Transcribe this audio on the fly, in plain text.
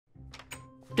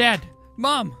Dad,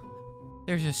 Mom,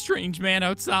 there's a strange man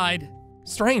outside.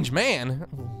 Strange man?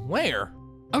 Where?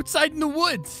 Outside in the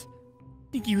woods.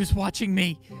 I think he was watching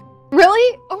me.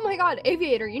 Really? Oh my god,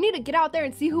 Aviator, you need to get out there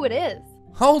and see who it is.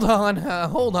 Hold on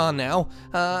now.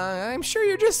 I'm sure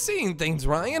you're just seeing things,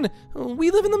 Ryan. We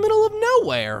live in the middle of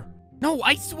nowhere. No,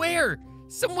 I swear.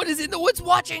 Someone is in the woods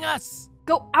watching us.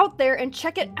 Go out there and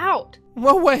check it out.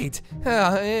 Well, wait.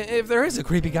 If there is a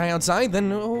creepy guy outside,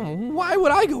 then why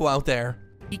would I go out there?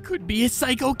 He could be a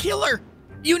psycho killer.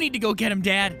 You need to go get him,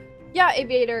 Dad. Yeah,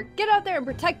 Aviator, get out there and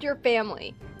protect your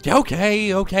family.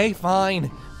 Okay,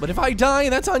 fine. But if I die,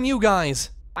 that's on you guys.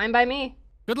 Fine by me.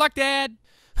 Good luck, Dad.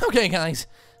 Okay, guys,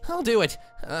 I'll do it.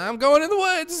 I'm going in the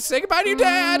woods. Say goodbye to your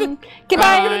dad.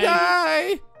 Goodbye. I'm gonna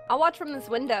die. I'll watch from this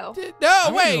window. No,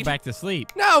 I'm gonna wait. go back to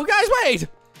sleep. No, guys, wait.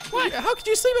 What? How could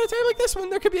you sleep at a time like this when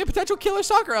there could be a potential killer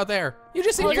stalker out there? You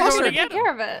just seem Well, you're flustered. gonna take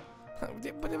care of it.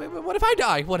 But what if I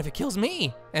die? What if it kills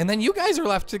me? And then you guys are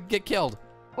left to get killed.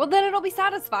 Well, then it'll be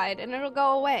satisfied and it'll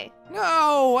go away.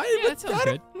 No, that sounds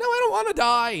good. No, I don't want to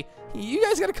die. You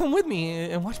guys gotta come with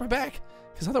me and watch my back,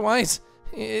 because otherwise,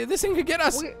 this thing could get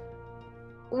us.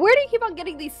 Where do you keep on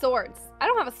getting these swords? I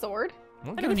don't have a sword.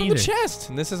 Well, I get don't it from either. the chest.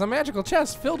 And this is a magical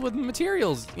chest filled with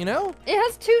materials, you know? It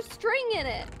has 2 string in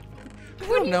it. I What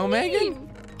don't do you know, Megan. mean?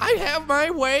 I have my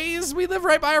ways. We live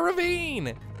right by a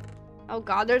ravine. Oh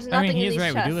god, there's I nothing mean, he in is these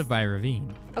right. chests. We do live by a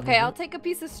ravine. Okay, I'll take a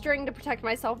piece of string to protect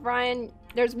myself. Ryan,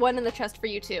 there's one in the chest for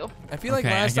you too. I feel like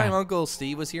Okay, last I got time it. Uncle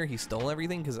Steve was here, he stole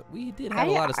everything because we did have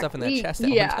a lot of stuff in that chest at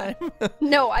yeah. one time.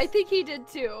 No, I think he did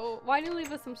too. Why didn't you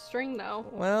leave us some string though?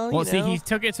 Well, Well, you see, know. he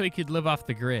took it so he could live off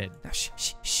the grid. Now,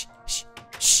 shh.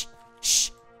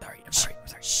 Sorry, I'm sorry.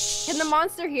 Can the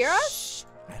monster hear us?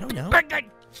 I don't know.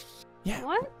 Yeah.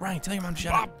 What? Ryan, tell your mom to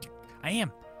shut up. I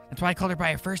am. That's why I called her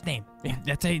by her first name. Yeah.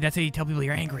 That's how you tell people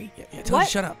you're angry. Yeah, tell her What?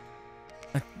 to shut up.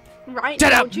 Ryan,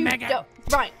 Shut don't up, you, Megan. don't-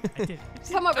 Ryan, I did.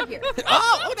 come over here.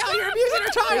 Oh, now you're abusing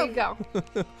our There child.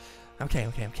 you go.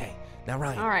 Okay. Now,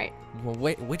 Ryan. All right. Well,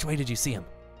 wait, which way did you see him?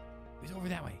 He's over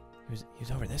that way. He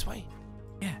was over this way?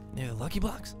 Yeah. Near the Lucky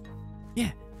Blocks?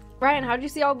 Yeah. Ryan, how'd you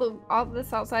see all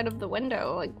this outside of the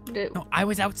window? Like, No, I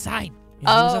was outside.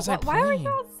 Yeah, he was outside why were playing. you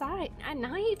outside at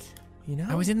night? You know?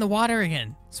 I was in the water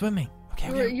again, swimming.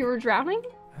 Okay. You were drowning?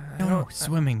 No,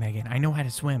 swimming, Megan. I know how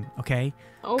to swim, okay?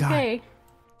 Okay.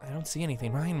 I don't see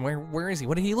anything. Ryan, where is he?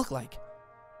 What did he look like?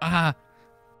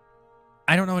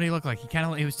 I don't know what he looked like.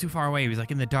 He was too far away. He was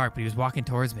like in the dark, but he was walking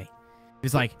towards me. He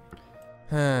was like,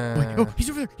 wait, oh, he's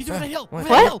over there. He's over that hill. What? Over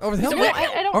that hill. Over the hill? He's No, over that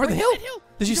I don't. Over the hill? that hill.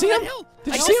 Did you He's see over him? that hill.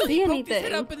 Did I you just see saw him? See he poked his head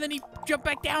anything? up and then he jumped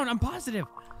back down. I'm positive.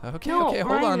 Okay, No, hold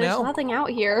Ryan, on there's now. nothing out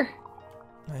here.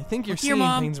 I think you're Look here, seeing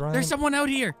Mom. things, Ryan. There's someone out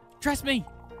here. Trust me.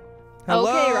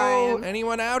 Hello? Okay, Ryan.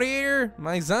 Anyone out here?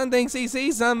 My son thinks he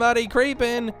sees somebody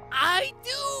creeping. I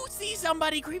do see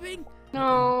somebody creeping.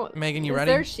 No. Megan, you Is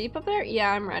ready? there sheep up there?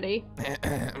 Yeah, I'm ready.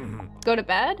 Go to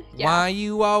bed? Yeah. Why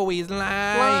you always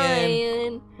lying?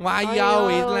 Lying. Why you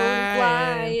always lying?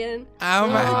 Lying. Oh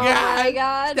my God. my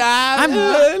God. Stop I'm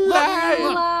lying.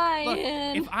 Look,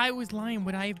 Lying. if I was lying,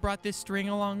 would I have brought this string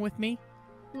along with me?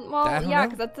 Well, I don't yeah, know.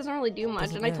 because that doesn't really do much,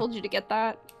 Doesn't- and I yeah. told you to get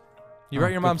that. You brought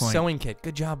Oh, your good mom's point. sewing kit.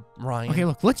 Good job, Ryan. Okay,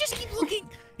 look. Let's just keep looking.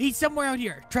 He's somewhere out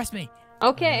here. Trust me.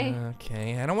 Okay.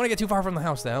 Okay, I don't want to get too far from the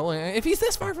house, though. If he's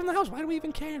this far from the house, why do we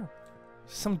even care?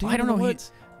 Some dude I don't in the know.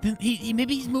 woods. He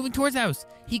maybe he's moving towards the house.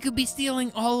 He could be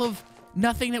stealing all of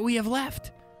nothing that we have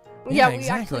left. Yeah, we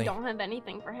exactly. actually don't have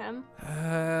anything for him.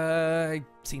 I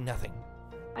see nothing.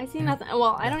 I see nothing.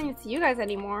 Well, I don't even see you guys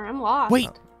anymore. I'm lost. Wait,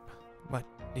 What?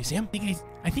 Do you see him?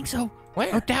 I think so.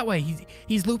 Where? Out that way.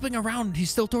 He's looping around. He's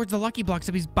still towards the Lucky Block,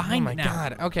 so he's behind Oh my it now.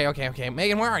 God. Okay.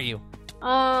 Megan, where are you?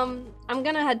 I'm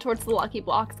gonna head towards the Lucky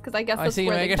Blocks because I guess I that's see you,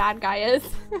 where Megan. the bad guy is.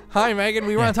 Hi, Megan.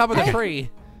 We were on top of the tree.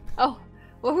 Oh,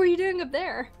 what were you doing up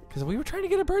there? Because we were trying to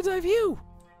get a bird's eye view.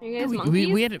 Are you Yeah, guys we,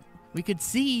 monkeys? we could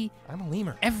see I'm a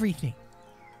lemur. everything.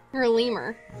 You're a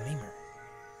lemur. Lemur.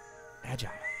 Agile.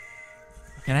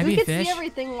 Can I We be a could fish? see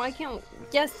everything. Why can't?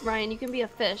 Yes, Ryan, you can be a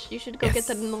fish. You should go Yes. get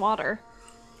that in the water.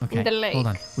 Okay, the lake. hold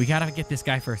on. We gotta get this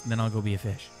guy first, and then I'll go be a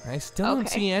fish. I still don't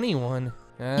Okay. see anyone.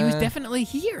 He was definitely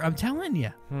here. I'm telling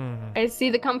you. I see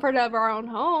the comfort of our own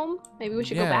home. Maybe we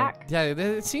should go back. Yeah,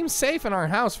 it seems safe in our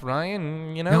house,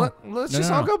 Ryan. You know, No. let's No, just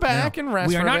no, all no, go back no. and rest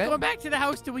We are for a not bit. going back to the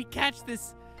house till we catch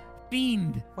this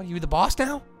fiend. What, are you the boss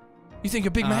now? You think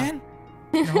you're big man?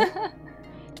 No.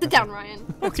 Sit down,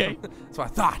 Ryan. Okay. That's what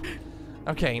I thought.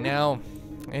 Okay, now,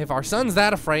 if our son's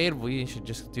that afraid, we should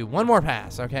just do one more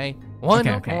pass, okay? One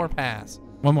Okay. more pass.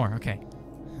 One more. Okay.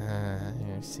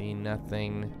 I see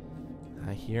nothing.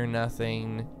 I hear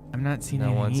nothing. I'm not seeing No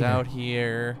anything one's either. out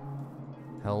here.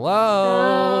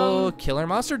 Hello? Killer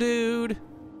monster dude.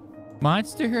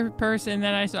 monster person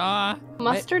that I saw.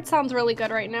 Mustard sounds really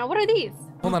good right now. What are these?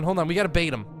 Hold on. We gotta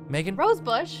bait him. Megan,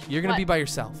 Rosebush. you're gonna What? be by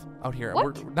yourself out here.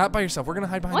 What? We're not by yourself. We're gonna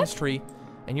hide behind this tree,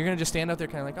 and you're gonna just stand out there,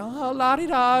 kind of like, oh,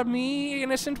 la-di-da, me,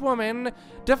 innocent woman,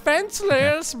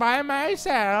 defenseless by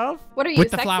myself. What are you?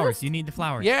 With the sexist? flowers. You need the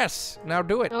flowers. Yes. Now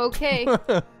do it. Okay.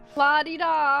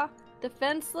 La-di-da.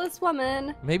 Defenseless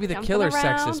woman. Maybe the Jumping killer's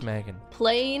around. sexist, Megan.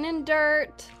 Playing in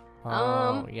dirt.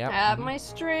 Oh, yep. Have my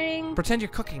string. Pretend you're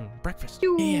cooking breakfast.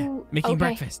 Yeah. Making Okay.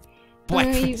 breakfast.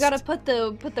 You gotta put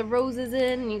the roses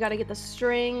in, and you gotta get the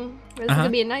string. This is gonna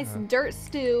be a nice dirt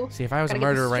stew. See, if I was a Gotta get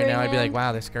the murderer right now, I'd be string like, in.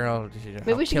 wow, this girl.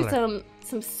 Maybe we should kill get her.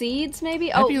 some seeds,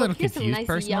 maybe. I'd Oh, be a little look, here's some confused, nice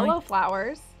personally. yellow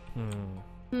flowers.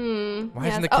 Why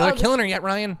yes. isn't the killer this- killing her yet,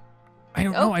 Ryan? I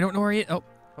don't know. I don't know where he is. Oh,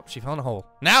 Oh, she fell in a hole.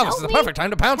 Now this is the Help me. perfect time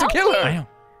to pounce and Help kill me. her. I know.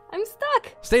 I'm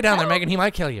stuck. Stay down there, Help. Megan. He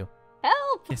might kill you.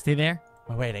 Help! You stay there.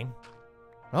 We're waiting.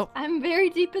 I'm very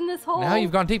deep in this hole. Now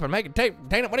you've gone deeper. Megan,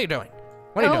 Dana, what are you doing?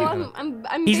 What are you doing?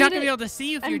 I'm He's not baiting- gonna be able to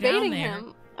see you if I'm you're down baiting there.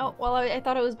 him. Oh, well, I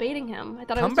thought I was baiting him. I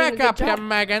thought I Come was doing a back good up here, job.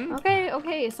 Megan.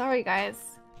 Okay, sorry, guys.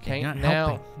 Okay, Not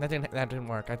now helping. that didn't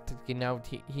work. You know,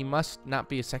 he must not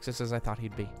be as sexist as I thought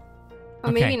he'd be. Or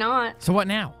Okay. maybe not. So what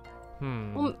now?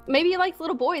 Well, maybe he likes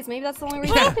little boys. Maybe that's the only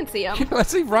reason I can see him.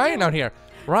 Let's leave Ryan out here.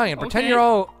 Ryan, pretend Okay. you're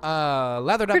all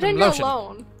leathered up Pretend in you're lotion.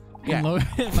 alone. Yeah.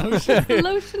 Lotion.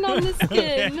 Lotion on the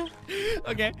skin.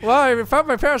 Okay. Well, I found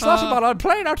my Paris lotion Uh, bottle. I'm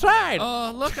playing outside.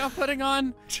 Oh, look, I'm putting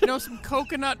on, some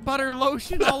coconut butter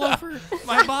lotion all over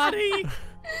my body.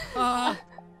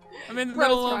 I'm in the Gross,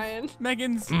 middle of Ryan.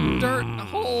 Megan's dirt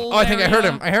hole. Oh, I think I heard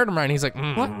area. him. I heard him, Ryan. He's like,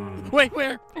 What? Wait,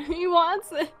 where? He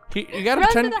wants it. You gotta Run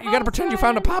to pretend. the You gotta house, pretend you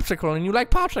found a Ryan. popsicle and you like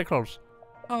popsicles.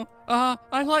 Oh,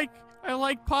 I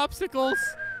like popsicles.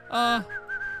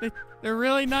 They're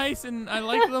really nice and I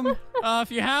like them.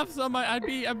 If you have some, I'd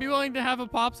be willing to have a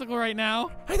popsicle right now.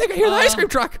 I think I hear the ice cream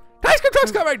truck. The ice cream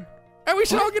truck's coming, and we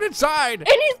should all get inside. And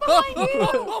he's behind you.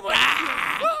 Oh my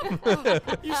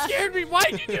God. You scared me.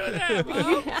 Why'd you do that,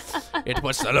 Mom? It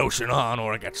puts the lotion on,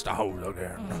 or it gets the hole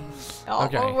again. Oh,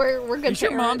 Okay. well, we're good You sure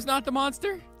parents. Mom's not the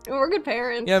monster? We're good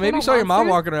parents. Yeah, We're maybe you not saw your mom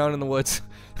monsters. walking around in the woods,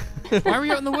 Why were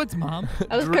you out in the woods, Mom?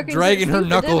 I was cooking dragging her some food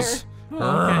for knuckles. dinner.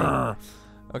 Oh,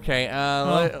 Okay,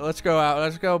 Oh. let's go out.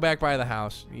 Let's go back by the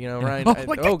house. You know, right? Oh,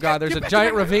 wait, Oh God, there's get a back,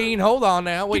 giant get back. ravine. Hold on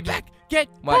now. Wait, Get back! Get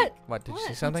What? What? Did you see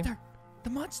What? something? Monster. The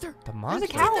monster. The There's monster.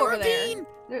 a cow the over there. ravine.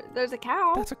 There's a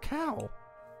cow. That's a cow.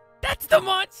 That's the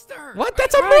monster. What?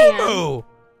 That's a Ryan. moo-moo.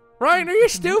 Ryan, are you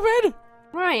stupid?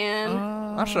 Ryan.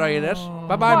 I'll show you this.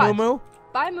 Bye bye, What? moo-moo.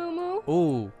 Bye, Moo Moo.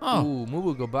 Ooh. Oh. Ooh,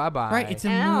 moo-moo go bye-bye. Right, it's a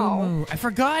Ow. moo. I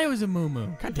forgot it was a moo.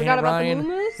 God damn Forgot it, about the Ryan.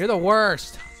 moo-moos? You're the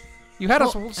worst. You had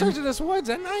us Well, searching this woods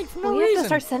at night for no We have reason. to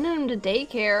start sending him to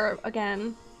daycare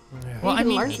again. Well, We I can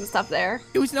mean, learn some stuff there.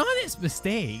 it was not his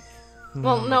mistake.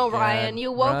 Well, no, God, Ryan,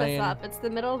 you woke Ryan, us up. It's the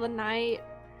middle of the night.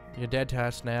 You're dead to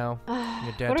us now.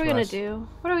 You're dead What are we to gonna us. do?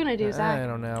 What are we gonna do, I Zach?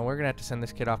 don't know. We're gonna have to send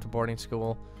this kid off to boarding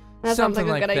school. That sounds like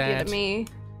Something a good idea that. to me.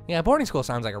 Yeah, boarding school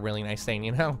sounds like a really nice thing,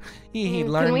 you know? He'd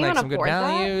Can learn we like not some good afford that?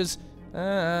 values.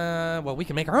 Well, we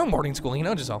can make our own boarding school, you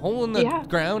know, just a hole in the Yeah.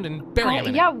 ground and bury him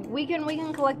in Yeah, it. we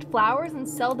can collect flowers and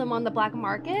sell them on the black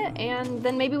market, and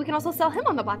then maybe we can also sell him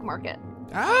on the black market.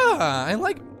 Ah, I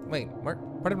like. Wait, where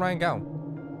did Ryan go?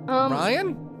 Ryan?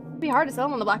 It'd be hard to sell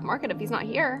him on the black market if he's not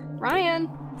here. Ryan.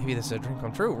 Maybe this is a dream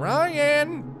come true.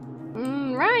 Ryan!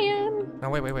 Ryan. No,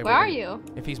 wait. Where are you?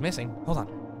 If he's missing, hold on.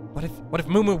 What if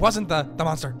Moo Moo wasn't the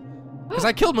monster? Because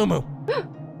I killed Moo Moo.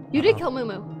 You did kill Moo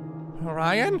Moo.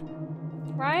 Ryan?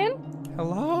 Ryan?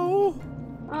 Hello?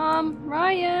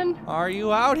 Ryan. Are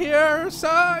you out here,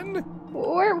 son?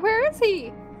 Where is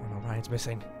he? Oh no, Ryan's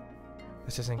missing.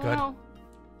 This isn't good. Oh,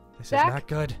 This Zach? is not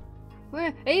good.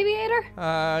 Aviator?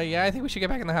 Yeah, I think we should get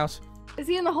back in the house. Is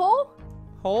he in the hole?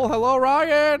 Oh, hello,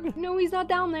 Ryan! No, he's not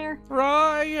down there.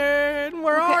 Ryan,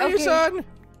 where Okay, are you, okay. son?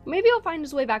 Maybe he'll find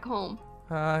his way back home.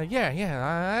 Yeah,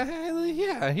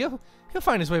 he'll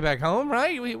find his way back home,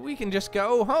 right? We can just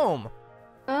go home.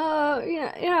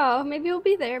 Yeah, maybe he'll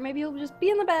be there. Maybe he'll just be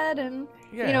in the bed and,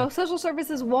 Yeah. social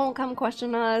services won't come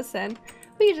question us and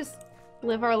we can just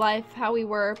live our life how we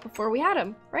were before we had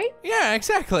him, right? Yeah,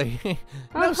 exactly.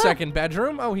 No Uh-huh. second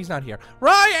bedroom. Oh, he's not here.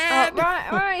 Ryan!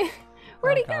 Right.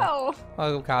 Where'd he God. go?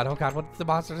 Oh God! What's the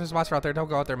monster? There's a monster out there. Don't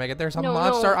go out there, Megan. There's a No,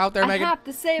 monster out there, I Megan. have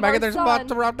to save Megan, our there's son. a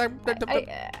monster out there.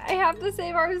 I have to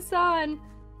save our son.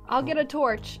 I'll get a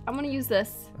torch. I'm gonna use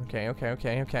this. Okay.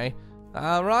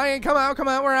 Ryan, come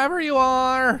out, wherever you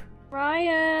are.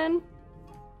 Ryan.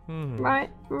 Hmm. Right.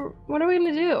 What are we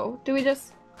gonna do? Do we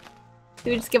just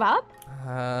give up?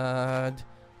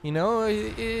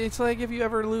 It's like if you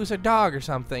ever lose a dog or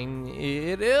something,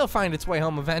 it'll find its way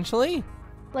home eventually.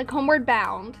 Like homeward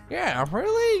bound. Yeah,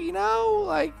 really? You know,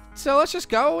 like, so let's just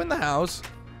go in the house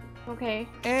Okay.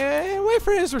 and wait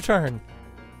for his return.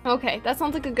 Okay, that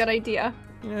sounds like a good idea.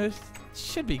 You know, it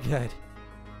should be good.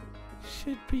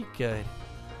 Should be good.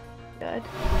 Good.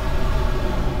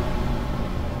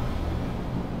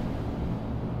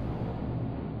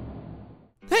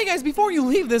 Hey guys, before you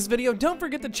leave this video, don't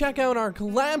forget to check out our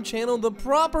collab channel, The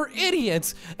Proper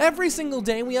Idiots. Every single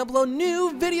day we upload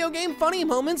new video game funny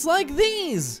moments like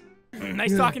these.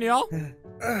 Nice talking to y'all.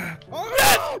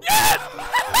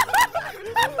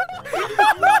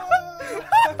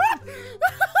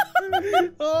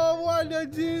 Oh, why did I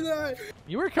do that?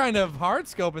 You were kind of hard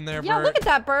scoping there, Yeah, Bert. look at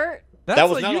that, Bert. That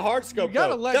was not a hard scope. You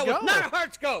gotta let that go. was not a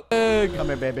hard scope. Come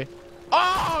here, baby.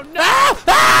 Oh no!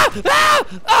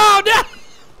 Oh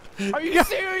no! Are you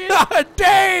serious?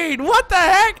 Dane, what the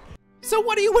heck? So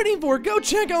what are you waiting for? Go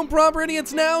check out Proper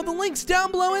Idiots now. The link's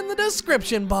down below in the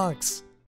description box.